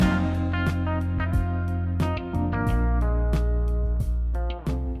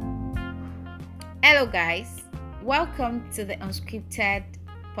Hello, guys. Welcome to the Unscripted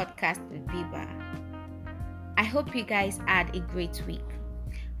podcast with Biba. I hope you guys had a great week.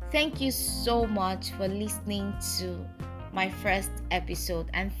 Thank you so much for listening to my first episode,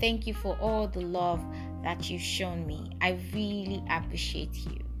 and thank you for all the love that you've shown me. I really appreciate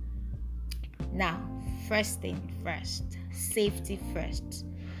you. Now, first thing first, safety first.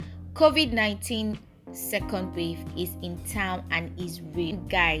 COVID-19 second wave is in town and is real.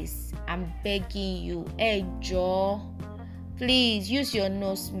 Guys, I'm begging you, hey Joe, please use your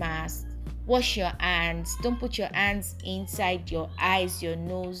nose mask, wash your hands, don't put your hands inside your eyes, your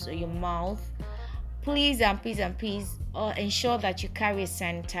nose, or your mouth. Please ensure that you carry a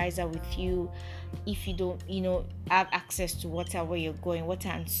sanitizer with you. If you don't have access to water where you're going, water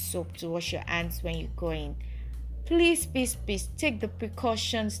and soap to wash your hands when you're going. Please take the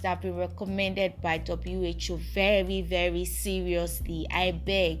precautions that have been recommended by WHO very, very seriously. I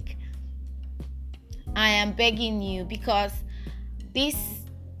am begging you, because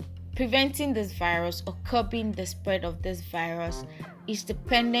preventing this virus or curbing the spread of this virus is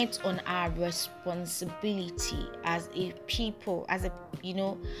dependent on our responsibility as people,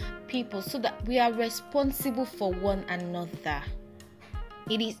 so that we are responsible for one another.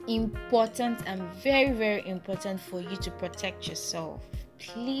 It is important and very, very important for you to protect yourself.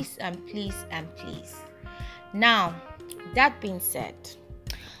 Please. Now, that being said,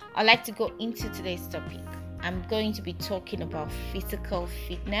 I'd like to go into today's topic. I'm going to be talking about physical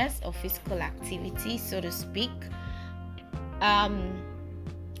fitness or physical activity, so to speak.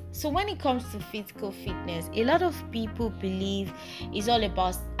 So when it comes to physical fitness, a lot of people believe it's all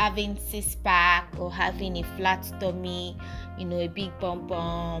about having six-pack or having a flat tummy, a big bum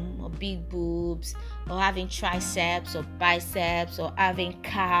or big boobs, or having triceps or biceps, or having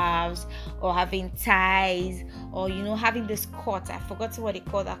calves, or having thighs, or having this cut. I forgot what they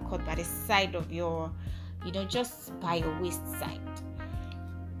call that cut by the side of your, just by your waist side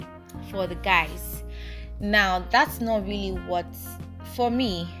for the guys. Now, that's not really for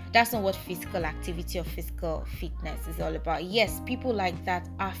me, that's not what physical activity or physical fitness is all about. Yes, people like that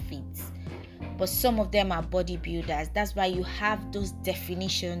are fit, but some of them are bodybuilders. That's why you have those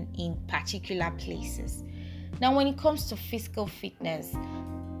definitions in particular places. Now, when it comes to physical fitness,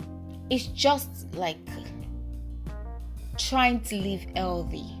 it's just like trying to live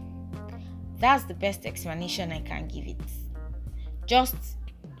healthy. That's the best explanation I can give it. Just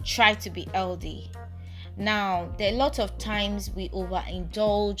try to be healthy. Now, there are a lot of times we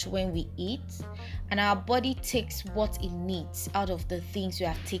overindulge when we eat, and our body takes what it needs out of the things we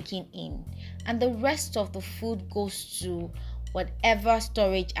have taken in, and the rest of the food goes to whatever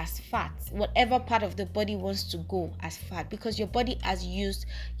storage as fat, whatever part of the body wants to go as fat, because your body has used,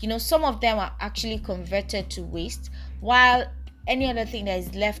 some of them are actually converted to waste, while any other thing that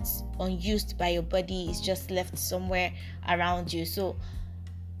is left unused by your body is just left somewhere around you. So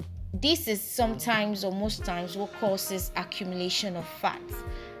this is sometimes or most times what causes accumulation of fat.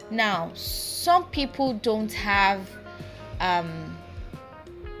 Now, some people don't have how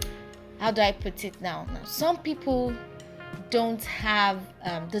do I put it now? Some people don't have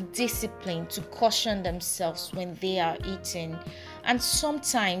the discipline to caution themselves when they are eating, and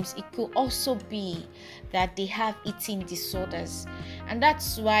sometimes it could also be that they have eating disorders, and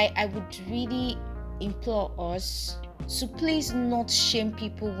that's why I would really implore us to please not shame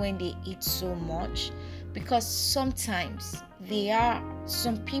people when they eat so much, because sometimes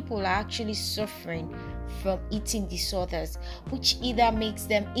some people are actually suffering from eating disorders, which either makes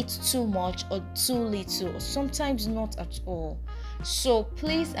them eat too much or too little, or sometimes not at all. So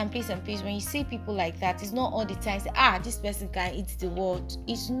please, when you see people like that, it's not all the time say, this person can eat the world.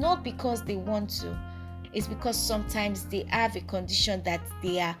 It's not because they want to, it's because sometimes they have a condition that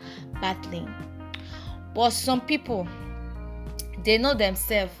they are battling. But some people, they know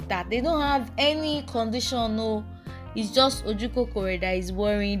themselves that they don't have any condition. No, it's just ojukokore that is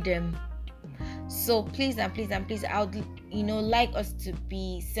worrying them. So please, I would like us to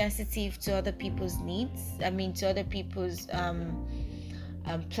be sensitive to other people's needs. To other people's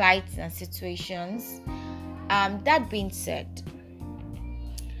plights and situations. That being said,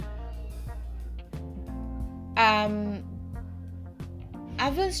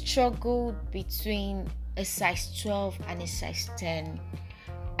 I've struggled between a size 12 and a size 10.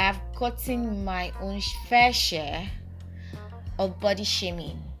 I've gotten my own fair share of body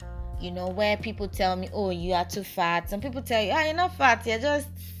shaming, where people tell me, oh, you are too fat. Some people tell you, you're not fat, you're just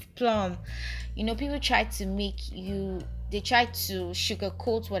plump. People try to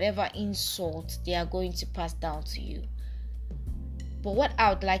sugarcoat whatever insult they are going to pass down to you. But what I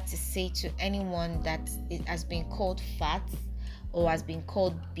would like to say to anyone that has been called fat or has been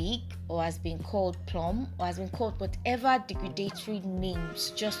called big, or has been called plumb, or has been called whatever degradatory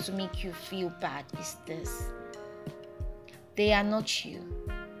names just to make you feel bad is this: they are not you,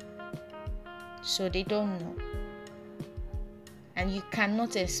 so they don't know. And you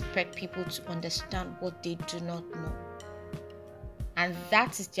cannot expect people to understand what they do not know. And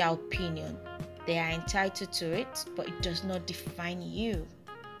that is their opinion. They are entitled to it, but it does not define you.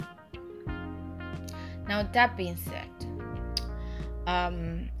 Now, that being said,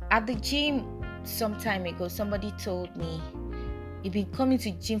 at the gym some time ago, somebody told me, "You've been coming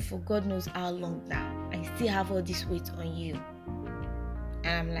to gym for God knows how long now, and you still have all this weight on you." And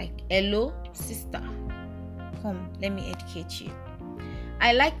I'm like, hello, sister, come, let me educate you.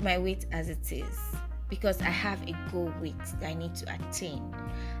 I like my weight as it is because I have a goal weight that I need to attain.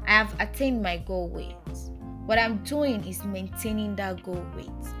 I have attained my goal weight. What I'm doing is maintaining that goal weight.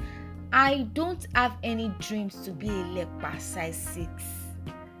 I don't have any dreams to be a leper size 6.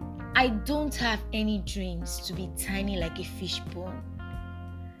 I don't have any dreams to be tiny like a fish bone.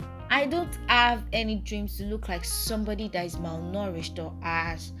 I don't have any dreams to look like somebody that is malnourished or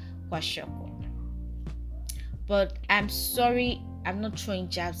has kwashiorkor. But I'm sorry, I'm not throwing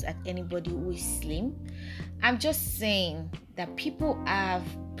jabs at anybody who is slim. I'm just saying that people have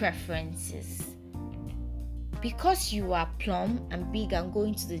preferences. Because you are plump and big and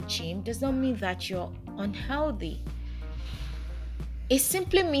going to the gym does not mean that you're unhealthy. It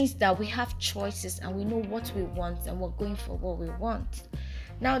simply means that we have choices and we know what we want and we're going for what we want.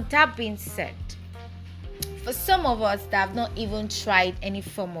 Now, that being said, for some of us that have not even tried any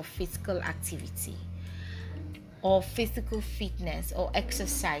form of physical activity or physical fitness or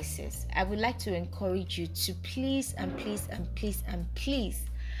exercises, I would like to encourage you to please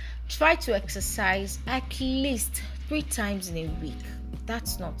try to exercise at least 3 times in a week.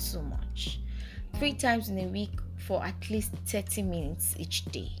 That's not so much. 3 times in a week for at least 30 minutes each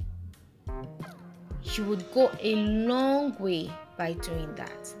day. You would go a long way by doing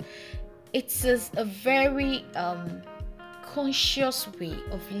that. It is a very conscious way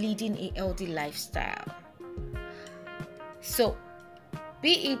of leading a healthy lifestyle. So,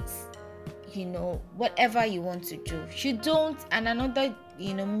 be it, whatever you want to do. You don't, and another,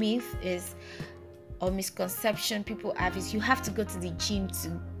 myth is, or misconception people have is, you have to go to the gym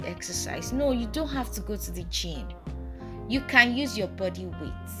to exercise. No, you don't have to go to the gym. You can use your body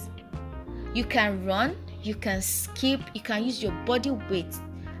weight. You can run, you can skip, you can use your body weight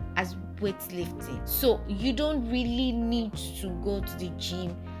as weightlifting. So you don't really need to go to the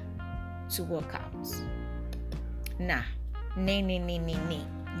gym to work out. Nah.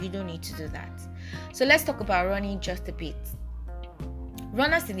 You don't need to do that. So let's talk about running just a bit.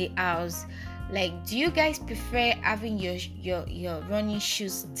 Runners in the house, do you guys prefer having your running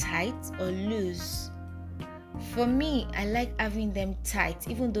shoes tight or loose? For me, I like having them tight,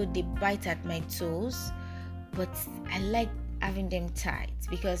 even though they bite at my toes, but I like having them tight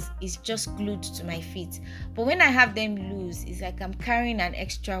because it's just glued to my feet. But when I have them loose, it's like I'm carrying an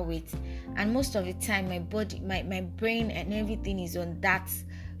extra weight, and most of the time my body, my brain and everything is on that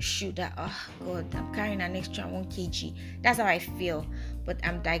shoe that, oh God, I'm carrying an extra 1 kg. That's how I feel, but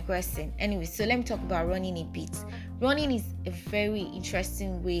I'm digressing. Anyway, so let me talk about running a bit. Running is a very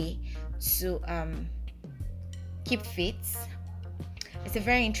interesting way to keep fit. It's a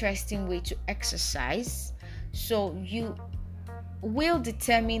very interesting way to exercise. So you will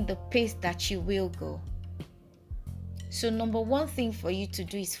determine the pace that you will go. So number one thing for you to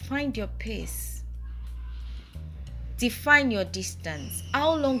do is find your pace. Define your distance.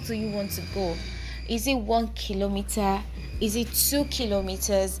 How long do you want to go? Is it 1 kilometer? Is it 2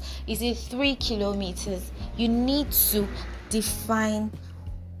 kilometers? Is it 3 kilometers? You need to define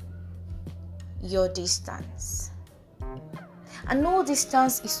your distance. And no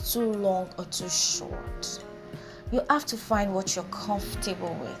distance is too long or too short. You have to find what you're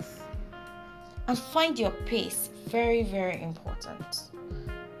comfortable with. And find your pace. Very, very important.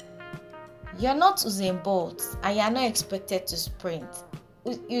 You're not Usain Bolt and you're not expected to sprint.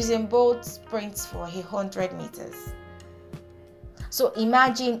 Usain Bolt sprints for 100 meters. So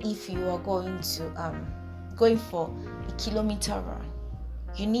imagine if you are going for a kilometer run.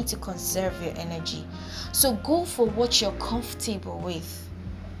 You need to conserve your energy. So go for what you're comfortable with.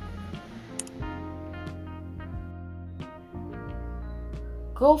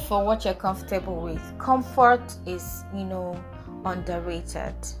 Go for what you're comfortable with. Comfort is,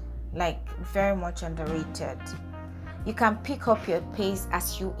 underrated. Very much underrated. You can pick up your pace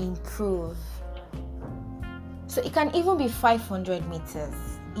as you improve. So it can even be 500 meters.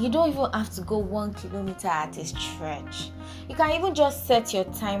 You don't even have to go 1 kilometer at a stretch. You can even just set your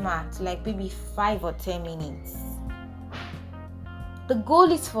timer to maybe 5 or 10 minutes. The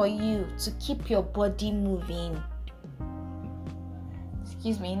goal is for you to keep your body moving.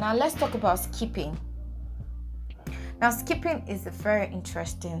 Excuse me. Now let's talk about skipping. Now skipping is a very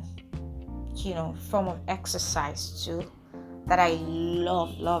interesting, form of exercise too, that I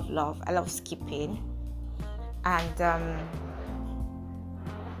love. I love skipping. And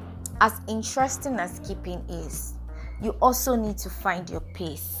as interesting as skipping is, you also need to find your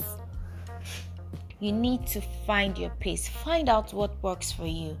pace. You need to find your pace. Find out what works for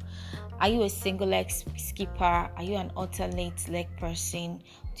you. Are you a single leg skipper? Are you an alternate leg person?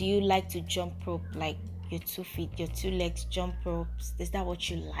 Do you like to jump rope, like your 2 feet, your 2 legs jump ropes? Is that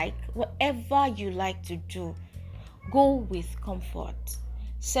what you like? Whatever you like to do, go with comfort.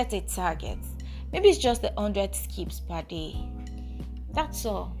 Set a target. Maybe it's just 100 skips per day. That's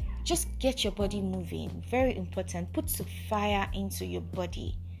all. Just get your body moving. Very important. Put some fire into your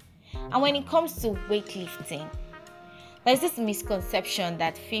body. And when it comes to weightlifting, there's this misconception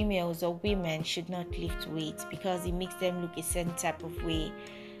that females or women should not lift weights because it makes them look a certain type of way,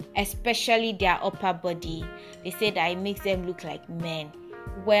 especially their upper body. They say that it makes them look like men.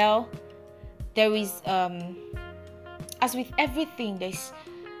 Well, there is, as with everything, there's,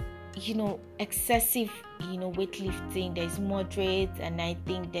 excessive, weightlifting. There's moderate, and I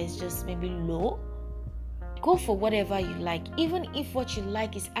think there's just maybe low. Go for whatever you like, even if what you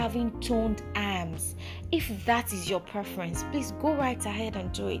like is having toned arms. If that is your preference, please go right ahead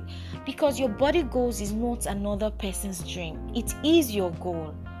and do it, because your body goals is not another person's dream. It is your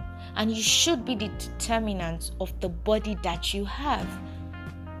goal, and you should be the determinant of the body that you have.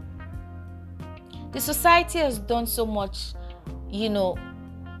 The society has done so much,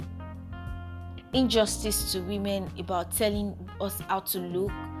 injustice to women about telling us how to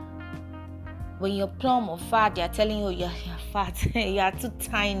look. When you're plump or fat, they're telling you you're fat, you're too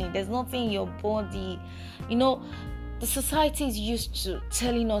tiny, there's nothing in your body. The society is used to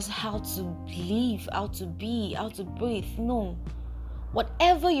telling us how to live, how to be, how to breathe. No.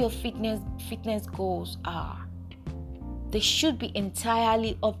 Whatever your fitness goals are, they should be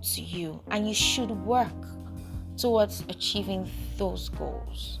entirely up to you, and you should work towards achieving those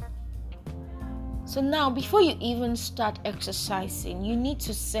goals. So now, before you even start exercising, you need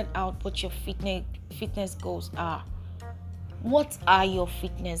to set out what your fitness goals are. What are your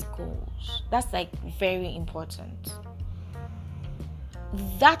fitness goals? That's very important.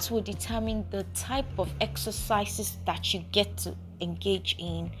 That will determine the type of exercises that you get to engage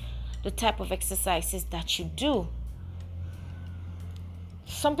in, the type of exercises that you do.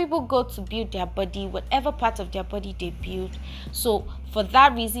 Some people go to build their body, whatever part of their body they build. So for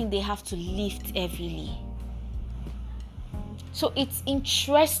that reason, they have to lift heavily. So it's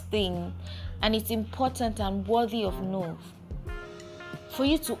interesting, and it's important and worthy of note for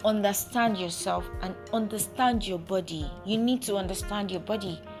you to understand yourself and understand your body. You need to understand your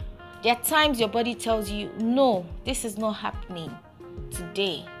body. There are times your body tells you, no, this is not happening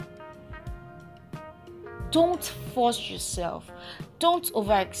today. Don't force yourself. Don't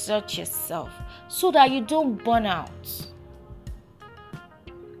overexert yourself so that you don't burn out.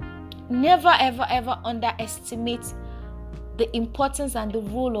 Never, ever, ever underestimate the importance and the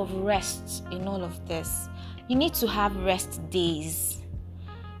role of rest in all of this. You need to have rest days.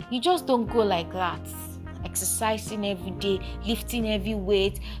 You just don't go like that, exercising every day, lifting heavy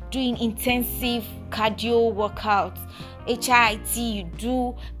weight, doing intensive cardio workouts. HIIT, you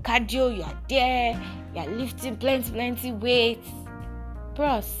do cardio, you are there, you are lifting plenty weights.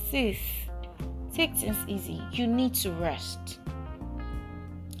 Bro, sis, take things easy. You need to rest.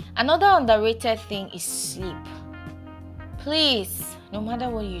 Another underrated thing is sleep. Please, no matter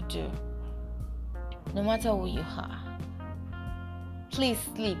what you do, no matter who you are, please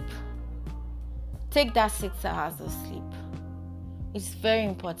sleep. Take that 6 hours of sleep. It's very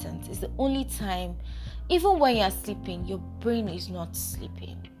important. It's the only time, even when you're sleeping, your brain is not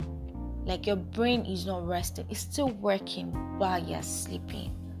sleeping. Like your brain is not resting. It's still working while you're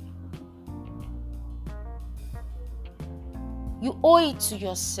sleeping. You owe it to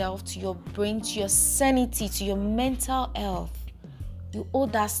yourself, to your brain, to your sanity, to your mental health. You owe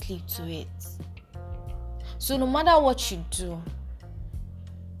that sleep to it. So no matter what you do,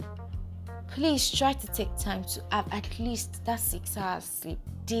 please try to take time to have at least that 6 hours sleep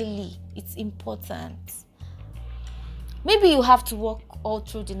daily. It's important. Maybe you have to work all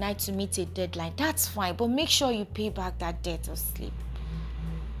through the night to meet a deadline. That's fine, but make sure you pay back that debt of sleep.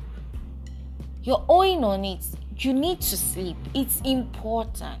 You're owing on it. You need to sleep. It's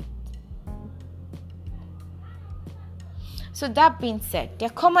important. So that being said, there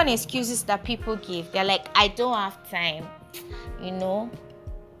are common excuses that people give. They're like, I don't have time.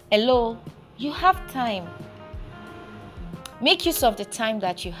 Hello, you have time. Make use of the time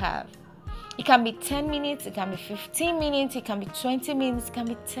that you have. It can be 10 minutes, it can be 15 minutes, it can be 20 minutes, it can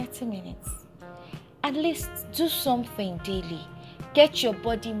be 30 minutes. At least do something daily. Get your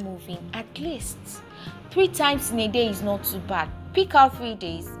body moving. At least 3 times in a day is not too bad. Pick out 3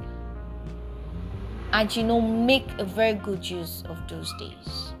 days and make a very good use of those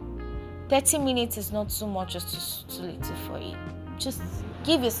days. 30 minutes is not too much, just too little for you. Just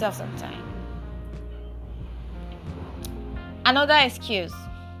give yourself some time. Another excuse,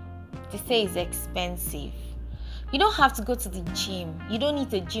 they say it's expensive. You don't have to go to the gym. You don't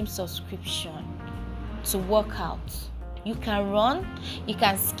need a gym subscription to work out. You can run, you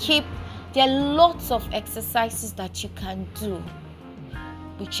can skip. There are lots of exercises that you can do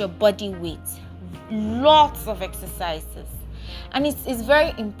with your body weight. Lots of exercises. And it's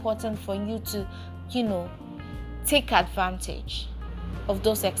very important for you to, take advantage of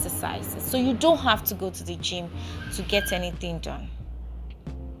those exercises. So you don't have to go to the gym to get anything done.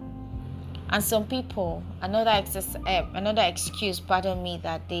 And some people, another excuse,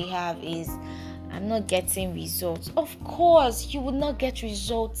 that they have is, I'm not getting results. Of course, you will not get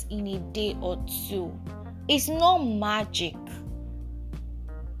results in a day or 2. It's not magic.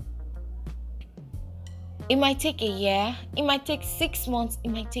 It might take a year, it might take 6 months, it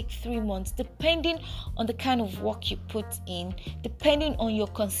might take 3 months, depending on the kind of work you put in, depending on your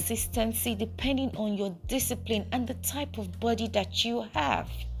consistency, depending on your discipline and the type of body that you have.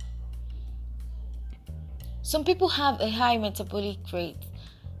 Some people have a high metabolic rate.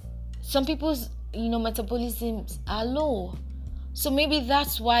 Some people's, metabolisms are low. So maybe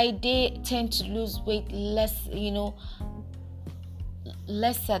that's why they tend to lose weight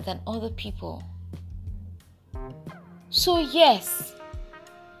lesser than other people. So yes,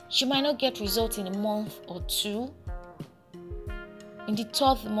 you might not get results in a month or 2. In the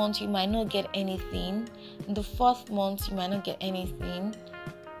 3rd month, you might not get anything. In the 4th month, you might not get anything.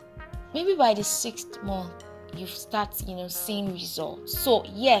 Maybe by the 6th month, you start, seeing results. So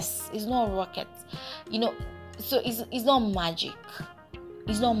yes, it's not rocket, so it's not magic.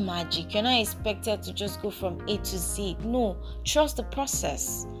 It's not magic. You're not expected to just go from A to Z. No, trust the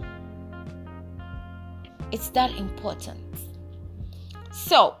process. It's that important.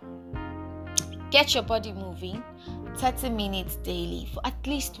 So, get your body moving 30 minutes daily for at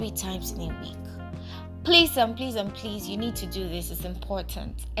least 3 times in a week. Please and please and please, you need to do this. It's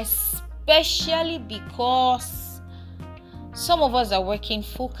important. Especially because some of us are working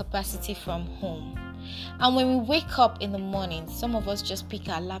full capacity from home. And when we wake up in the morning, some of us just pick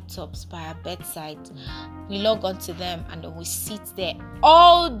our laptops by our bedside. We log onto them and then we sit there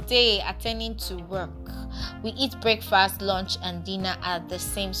all day attending to work. We eat breakfast, lunch, and dinner at the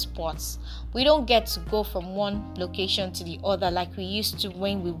same spots. We don't get to go from one location to the other like we used to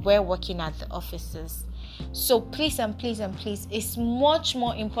when we were working at the offices. So please and please and please, it's much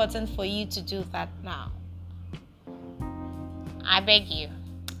more important for you to do that now. I beg you,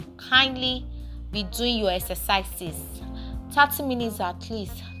 kindly be doing your exercises 30 minutes at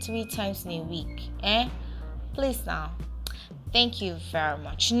least 3 times in a week. Please now. Thank you very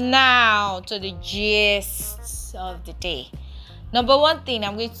much. Now to the gist of the day. Number 1 thing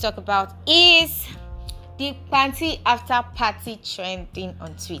I'm going to talk about is the panty after party trending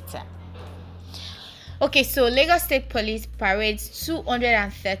on Twitter. Okay, so Lagos State Police parades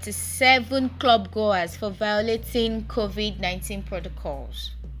 237 club goers for violating COVID-19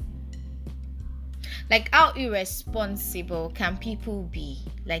 protocols. Like, how irresponsible can people be?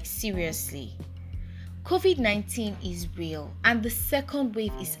 Like, seriously. COVID-19 is real, and the second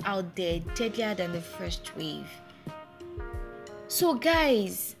wave is out there, deadlier than the first wave. So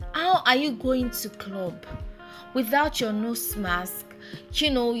guys, how are you going to club without your nose mask?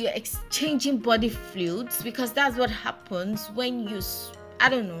 You're exchanging body fluids, because that's what happens when you, I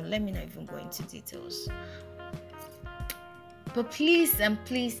don't know, let me not even go into details. But please and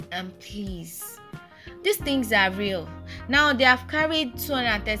please and please, these things are real. Now they have carried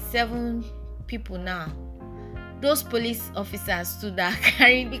 237 people now. Those police officers too that are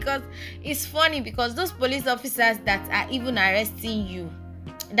carrying, because it's funny, because those police officers that are even arresting you,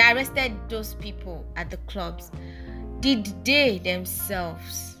 that arrested those people at the clubs, did they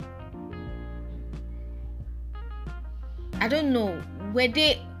themselves, I don't know, did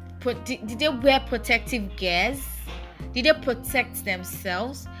they wear protective gears? Did they protect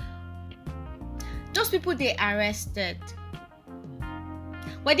themselves? Those people they arrested,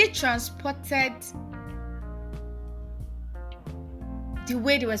 were they transported the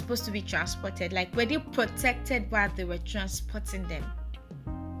way they were supposed to be transported? Like, were they protected while they were transporting them?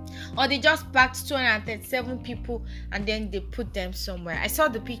 Or they just packed 237 people and then they put them somewhere? I saw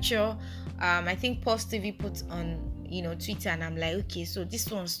the picture, I think Pulse TV put on Twitter, and I'm like, okay, so this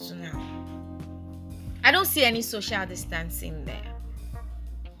one's too now. I don't see any social distancing there.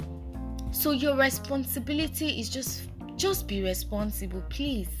 So your responsibility is just be responsible,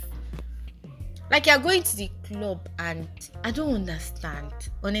 please. Like, you're going to the club, and I don't understand.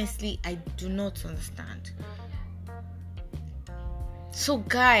 Honestly, I do not understand. So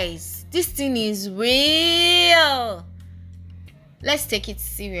guys, this thing is real. Let's take it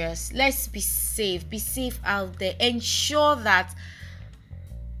serious. Let's be safe. Be safe out there. Ensure that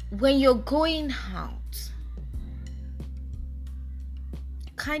when you're going out,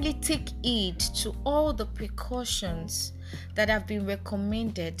 kindly take heed to all the precautions that have been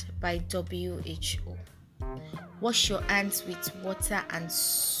recommended by WHO. Wash your hands with water and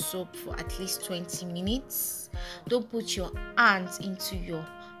soap for at least 20 minutes. Don't put your hands into your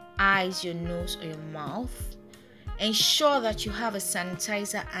eyes, your nose, or your mouth. Ensure that you have a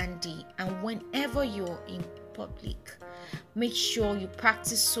sanitizer handy, and whenever you're in public, make sure you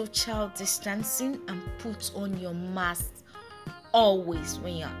practice social distancing and put on your mask always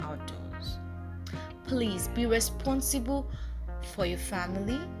when you're outdoors. Please be responsible for your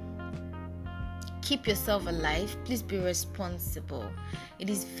family. Keep yourself alive. Please be responsible. It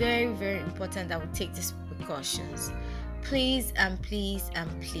is very, very important that we take these precautions. Please and please and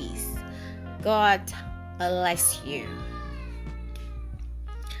please. God bless you.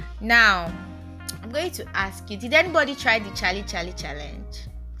 Now, I'm going to ask you, did anybody try the Charlie challenge?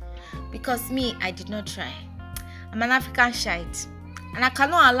 Because me, I did not try. I'm an African shite, and I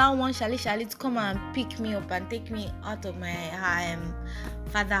cannot allow one Charlie to come and pick me up and take me out of my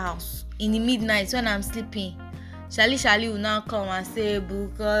father house in the midnight when I'm sleeping. Charlie will now come and say,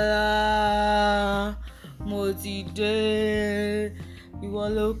 Bukola, Motide, you will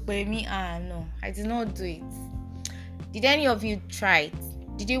look pay me. No, I did not do it. Did any of you try it?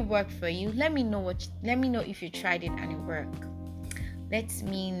 Did it work for you? Let me know if you tried it and it worked. Let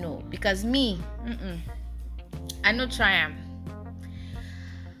me know, because me, I no try am.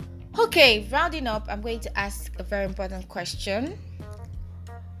 Okay, rounding up, I'm going to ask a very important question.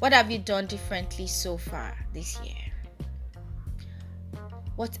 What have you done differently so far this year?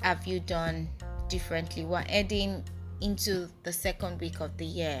 What have you done differently? We're heading into the second week of the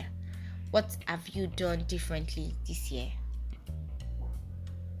year. What have you done differently this year?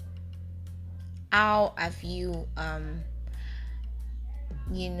 How have you, how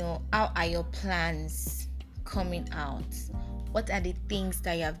are your plans coming out? What are the things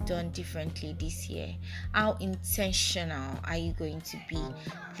that you have done differently this year? How intentional are you going to be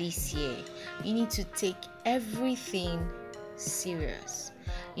this year? You need to take everything serious.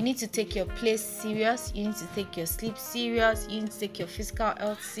 You need to take your place serious. You need to take your sleep serious. You need to take your physical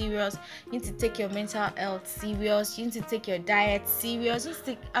health serious. You need to take your mental health serious. You need to take your diet serious. You need to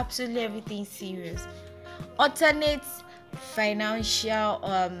take absolutely everything serious. Alternate financial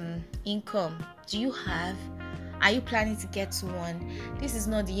income. Do you have? Are you planning to get one? This is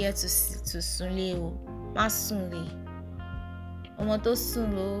not the year to sunle o. Ma sunle. Ọmọ tó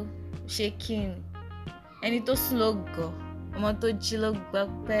sùn ló shaking. Ẹni tó sùn ló gọ̀. Ọmọ tó jí ló gbọ́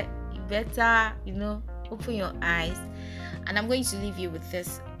pé. You better, open your eyes. And I'm going to leave you with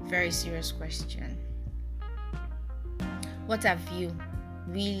this very serious question. What have you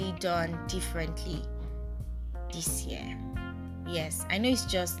really done differently this year? Yes, I know it's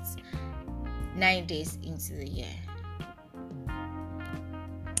just 9 days into the year,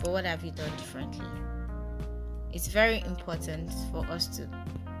 but what have you done differently? It's very important for us to,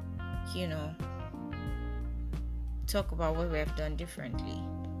 talk about what we have done differently.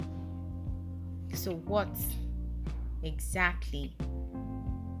 So what exactly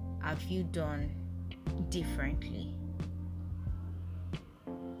have you done differently?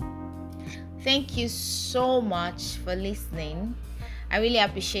 Thank you so much for listening. I really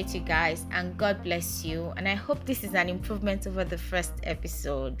appreciate you guys, and God bless you. And I hope this is an improvement over the first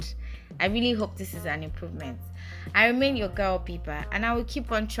episode. I really hope this is an improvement. I remain your girl, Pipa, and I will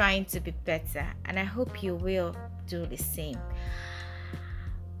keep on trying to be better. And I hope you will do the same.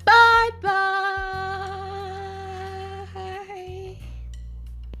 Bye bye.